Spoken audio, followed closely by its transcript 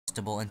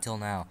until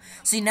now.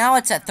 See, now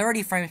it's at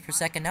 30 frames per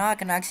second. Now I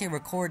can actually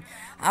record.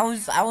 I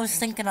was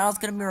thinking I was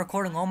gonna be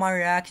recording all my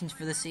reactions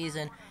for the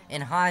season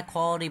in high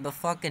quality, but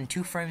fucking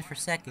 2 frames per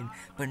second.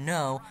 But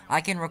no,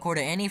 I can record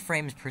at any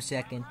frames per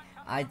second.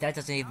 That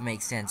doesn't even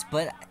make sense.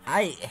 But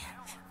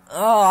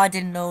oh, I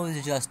didn't know it was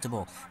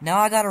adjustable. Now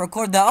I gotta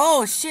record the.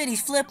 Oh shit,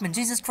 he's flipping.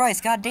 Jesus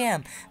Christ,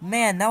 goddamn,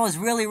 man, that was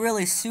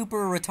really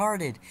super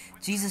retarded.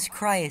 Jesus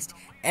Christ,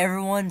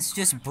 everyone's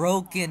just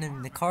broken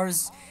and the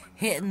car's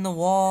hitting the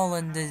wall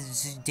and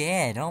is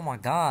dead. Oh my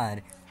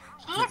god,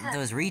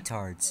 those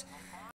retards.